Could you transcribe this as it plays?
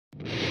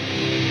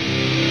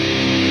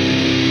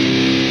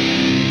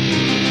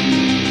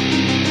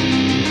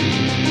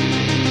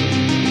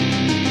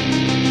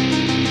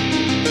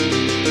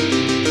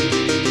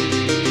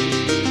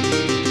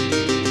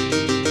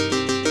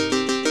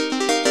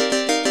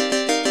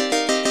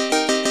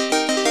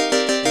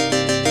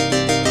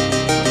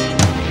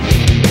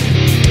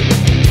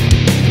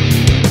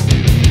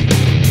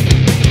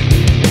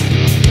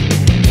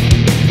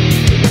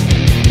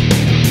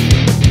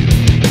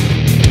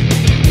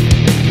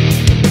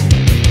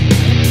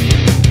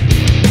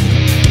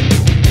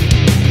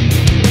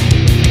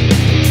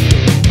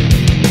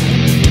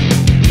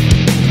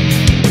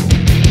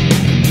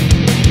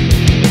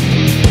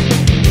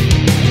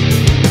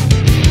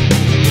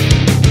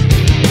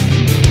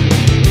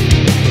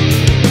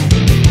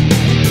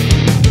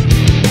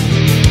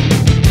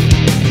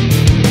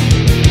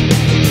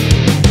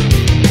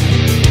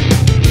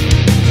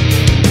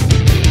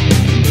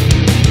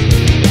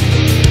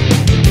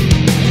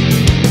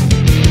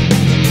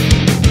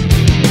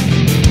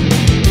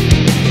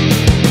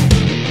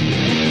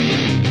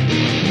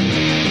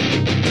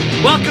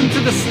Welcome to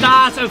the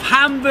start of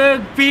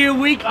Hamburg Beer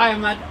Week. I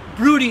am at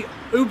berQuell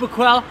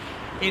Brauerei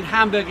in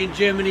Hamburg in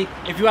Germany.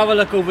 If you have a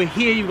look over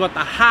here, you've got the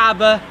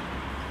harbour.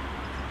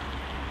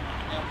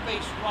 They're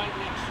based right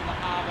next to the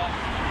harbour.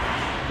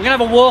 We're going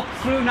to have a walk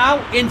through now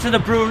into the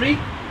brewery.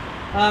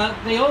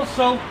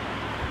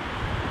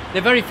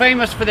 They're very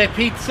famous for their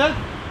pizza,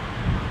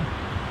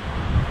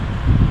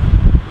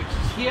 which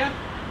is here.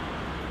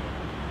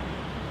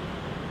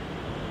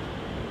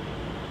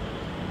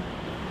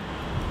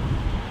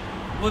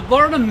 Well,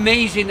 what an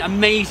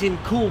amazing,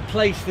 cool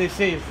place this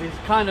is. It's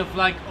kind of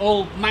like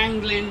old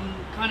mangling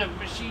kind of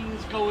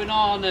machines going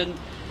on, and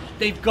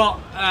they've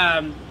got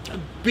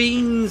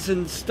beans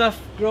and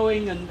stuff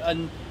growing,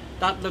 and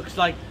that looks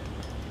like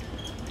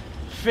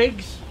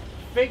figs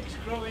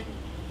growing.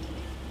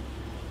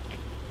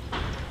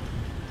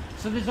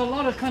 So there's a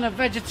lot of kind of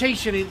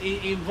vegetation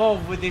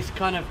involved with this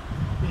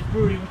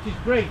brewery, which is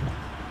great.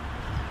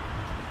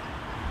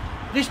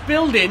 This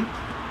building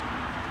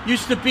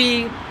used to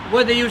be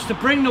where they used to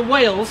bring the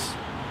whales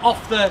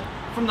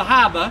from the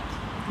harbour,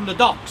 from the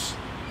docks,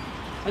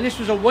 and this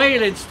was a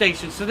whaling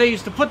station. So they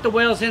used to put the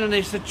whales in, and they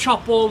used to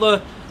chop all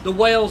the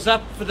whales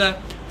up for the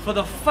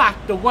fat,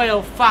 the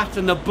whale fat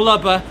and the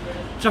blubber,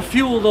 to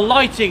fuel the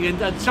lighting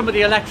and some of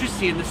the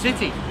electricity in the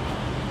city.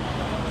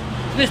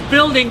 So this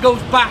building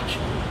goes back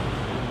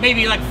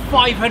maybe like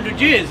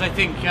 500 years, I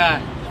think,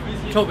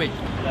 Toby.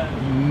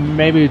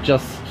 Maybe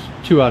just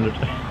 200.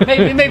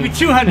 maybe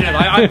 200.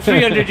 I'm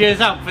 300 years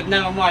up, but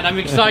never mind. I'm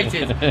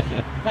excited.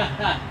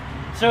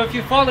 So if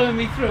you're following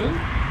me through,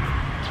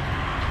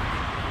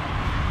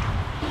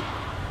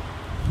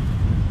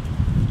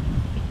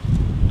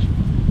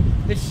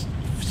 there's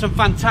some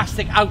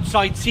fantastic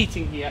outside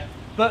seating here.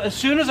 But as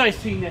soon as I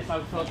seen this,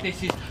 I thought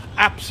this is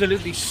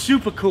absolutely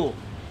super cool.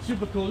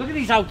 Super cool. Look at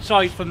these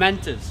outside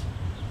fermenters.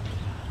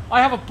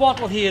 I have a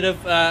bottle here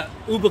of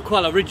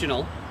berQuell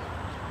Original,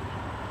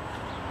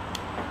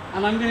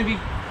 and I'm going to be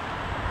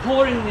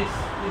pouring this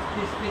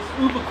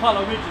berQuell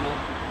Original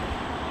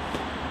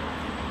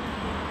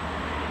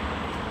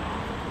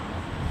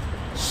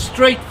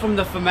straight from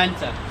the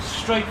fermenter.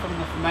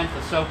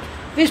 So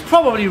there's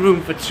probably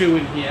room for two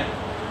in here.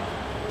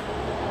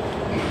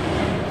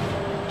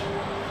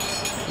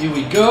 Here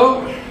we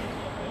go.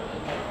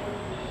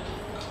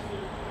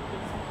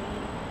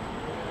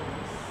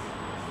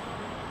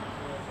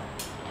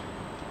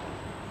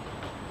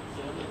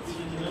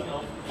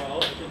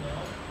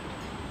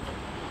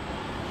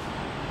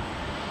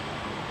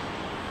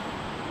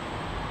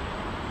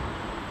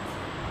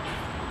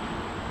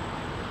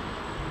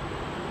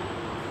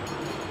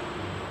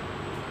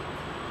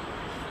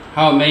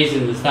 How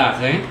amazing is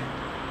that, eh?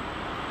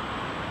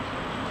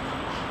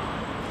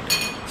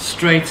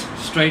 Straight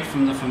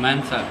from the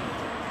fermenter.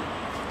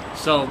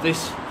 So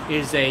this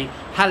is a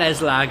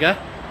Helles Lager,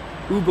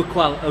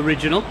 berQuell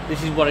Original.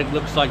 This is what it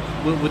looks like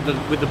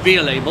with the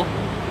beer label.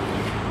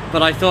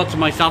 But I thought to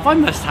myself, I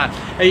must have.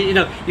 You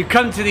know, you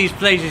come to these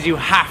places, you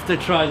have to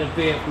try the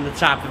beer from the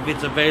tap if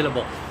it's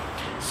available.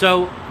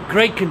 So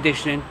great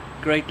conditioning,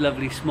 great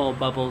lovely small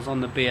bubbles on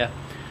the beer.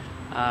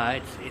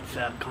 It's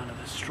a kind of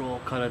a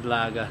straw-coloured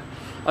lager.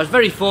 I was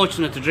very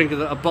fortunate to drink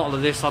a bottle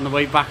of this on the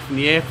way back from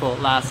the airport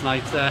last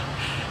night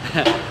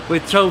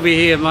with Toby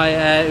here,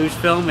 who's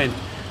filming.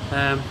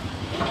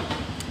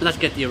 Let's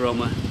get the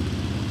aroma.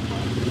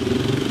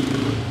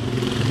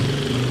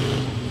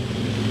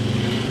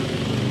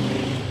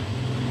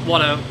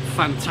 What a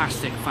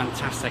fantastic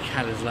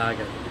Helles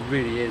lager. It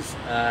really is.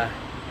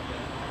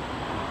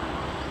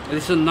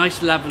 There's a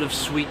nice level of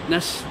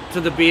sweetness to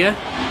the beer.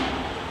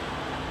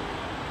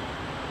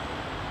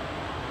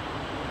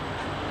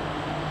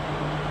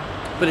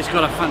 But it's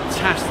got a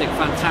fantastic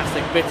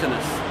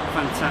bitterness.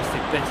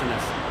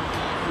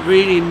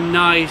 Really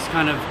nice,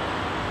 kind of,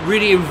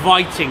 really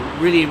inviting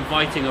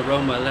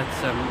aroma.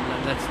 Let's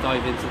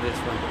dive into this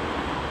one.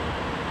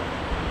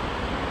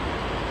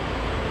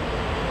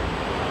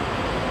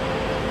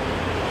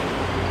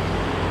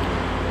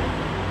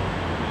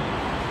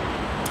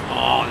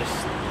 Oh,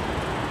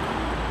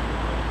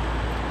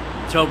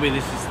 Toby,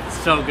 this is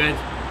so good.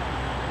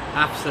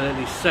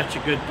 Absolutely, such a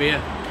good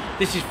beer.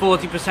 This is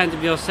 40%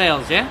 of your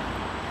sales, yeah?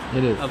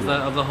 It is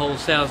of the whole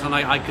sales, and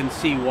I can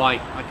see why.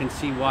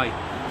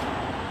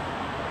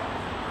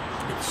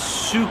 It's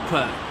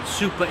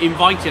super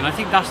inviting. I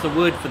think that's the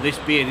word for this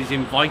beer, is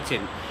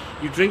inviting.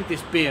 You drink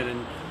this beer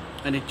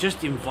and it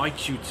just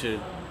invites you to,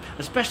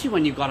 especially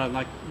when you've got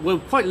we're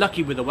quite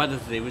lucky with the weather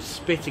today. It was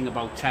spitting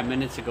about 10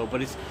 minutes ago,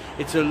 but it's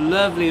a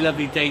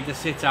lovely day to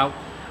sit out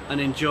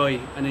and enjoy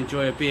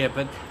a beer.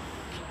 But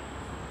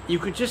you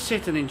could just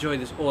sit and enjoy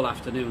this all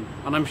afternoon,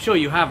 and I'm sure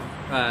you have,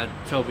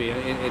 Toby,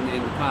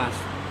 in the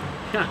past.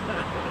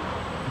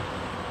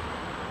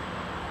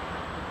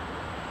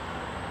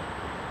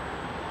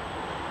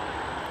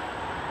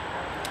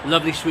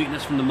 Lovely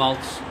sweetness from the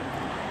malts.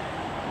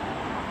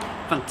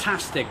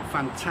 Fantastic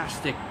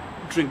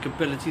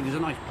drinkability. There's a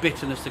nice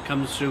bitterness that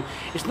comes through.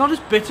 It's not as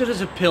bitter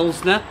as a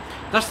Pilsner.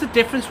 That's the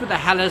difference with the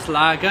Helles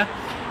Lager.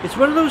 It's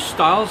one of those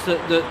styles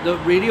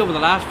that really over the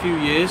last few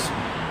years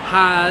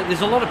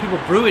there's a lot of people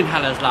brewing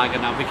Helles Lager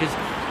now because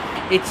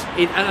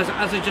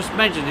as I just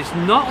mentioned, it's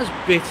not as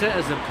bitter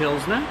as a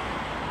Pilsner.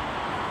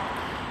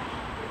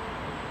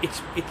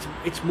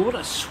 It's more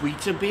a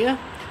sweeter beer,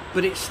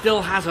 but it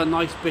still has a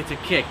nice bitter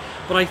kick.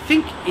 But I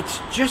think it's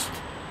just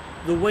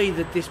the way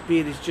that this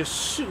beer is just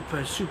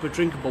super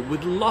drinkable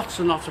with lots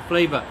and lots of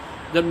flavour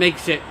that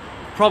makes it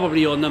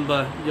probably your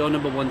number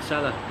one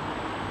seller.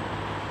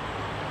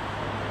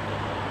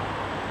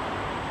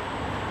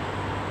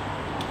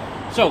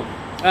 So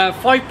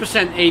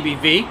 5%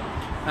 ABV.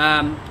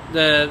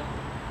 The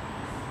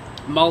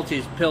malt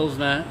is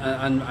Pilsner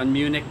and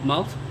Munich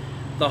malt.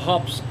 The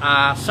hops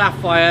are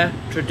Sapphire,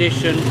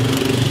 Tradition,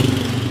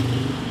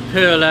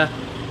 Perla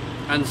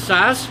and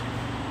Saz.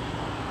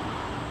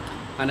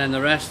 And then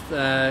the rest,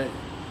 the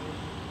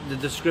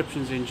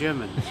description's in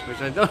German,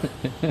 which I don't.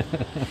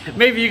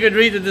 Maybe you could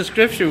read the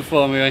description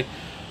for me.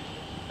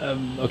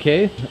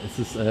 Okay, es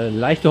ist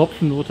leichte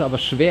Hopfennote, aber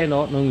schwer in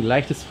Ordnung,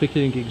 leichtes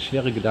Prickeln gegen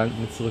schwere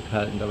Gedanken,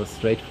 zurückhaltend, aber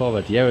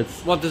straightforward. Yeah,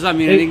 it's. What does that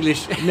mean in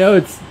English? No,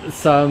 it's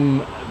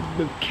some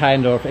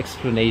kind of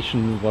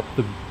explanation what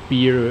the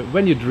beer,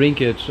 when you drink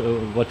it,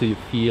 what do you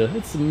feel?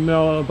 It's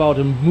more about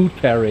a mood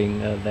pairing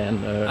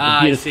than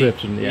a beer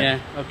description. Yeah.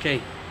 Okay.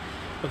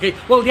 Okay.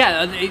 Well,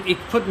 yeah, it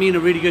put me in a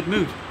really good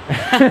mood.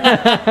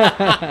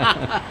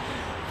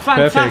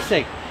 Fantastic.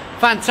 Perfect.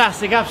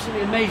 Fantastic,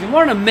 absolutely amazing.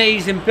 What an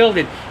amazing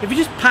building. If you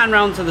just pan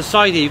around to the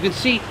side here, you can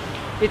see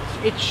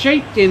it's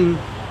shaped in,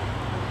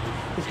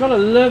 it's got a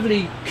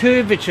lovely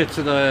curvature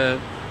to the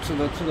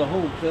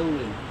whole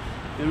building.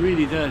 It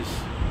really does.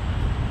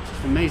 It's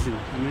just amazing,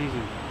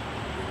 amazing.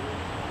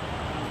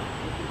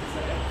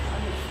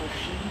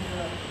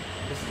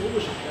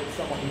 Historische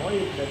Plätze, aber auch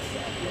neue Plätze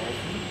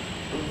ablaufen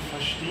und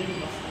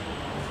verstehen, was.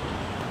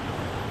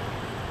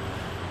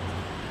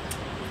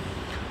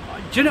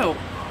 Do you know,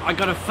 I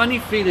got a funny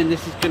feeling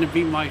this is going to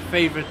be my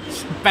favourite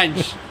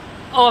bench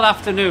all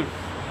afternoon.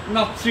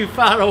 Not too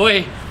far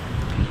away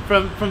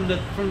from the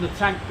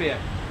tank beer.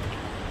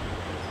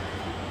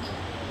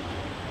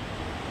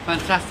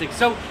 Fantastic.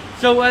 So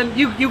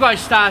you guys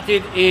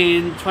started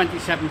in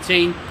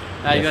 2017.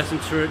 Yes. You had some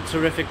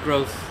terrific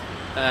growth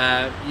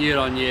year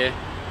on year.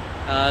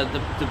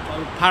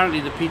 Apparently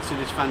the pizza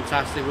is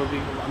fantastic.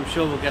 I'm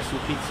sure we'll get some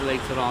pizza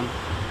later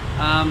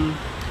on.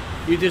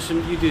 You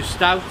do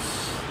stouts,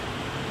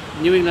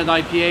 New England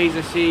IPAs,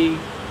 I see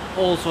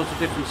all sorts of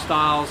different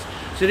styles.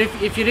 So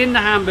if you're in the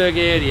Hamburg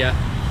area,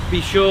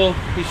 be sure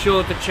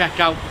to check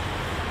out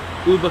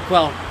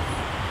berQuell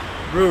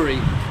Brewery.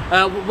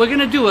 We're going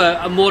to do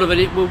a more of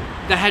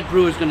the head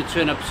brewer is going to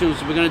turn up soon,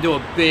 so we're going to do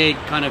a big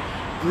kind of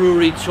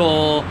brewery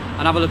tour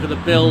and have a look at the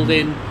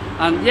building.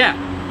 And yeah,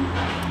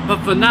 but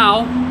for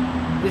now,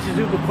 this is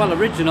berQuell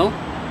Original,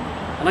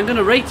 and I'm going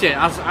to rate it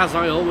as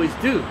I always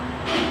do.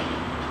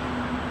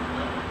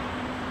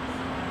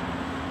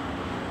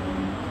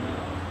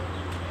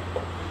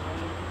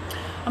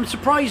 I'm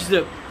surprised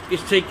that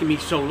it's taken me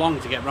so long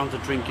to get around to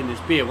drinking this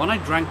beer. When I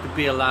drank the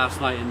beer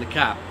last night in the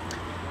cab,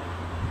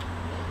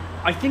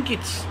 I think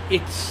it's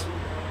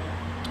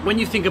when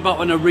you think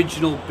about an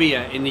original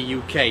beer in the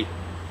UK,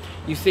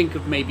 you think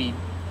of maybe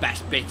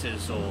Best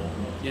Bitters or,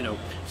 you know,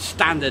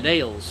 standard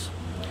ales.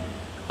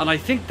 And I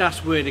think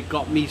that's where it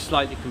got me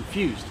slightly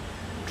confused.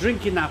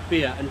 Drinking that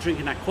beer and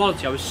drinking that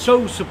quality, I was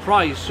so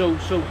surprised, so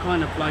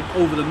kind of like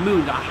over the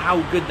moon at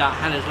how good that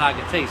Helles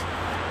Lager tastes,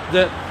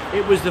 that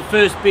it was the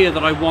first beer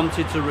that I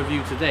wanted to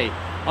review today.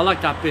 I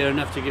like that beer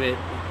enough to give it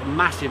a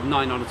massive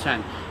 9 out of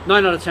 10.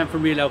 9 out of 10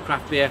 from Real Ale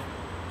Craft Beer.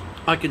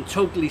 I can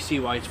totally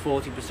see why it's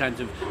 40%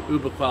 of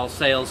berQuell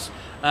sales.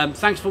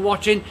 Thanks for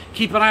watching.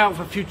 Keep an eye out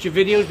for future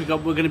videos. We're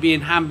going to be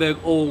in Hamburg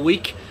all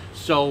week,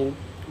 so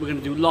we're going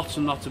to do lots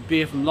and lots of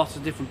beer from lots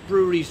of different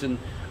breweries and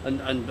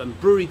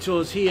brewery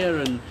tours here,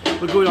 and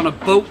we're going on a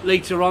boat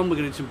later on. We're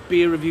going to do some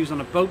beer reviews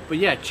on a boat. But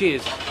yeah,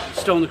 cheers.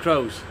 Stone the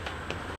Crows.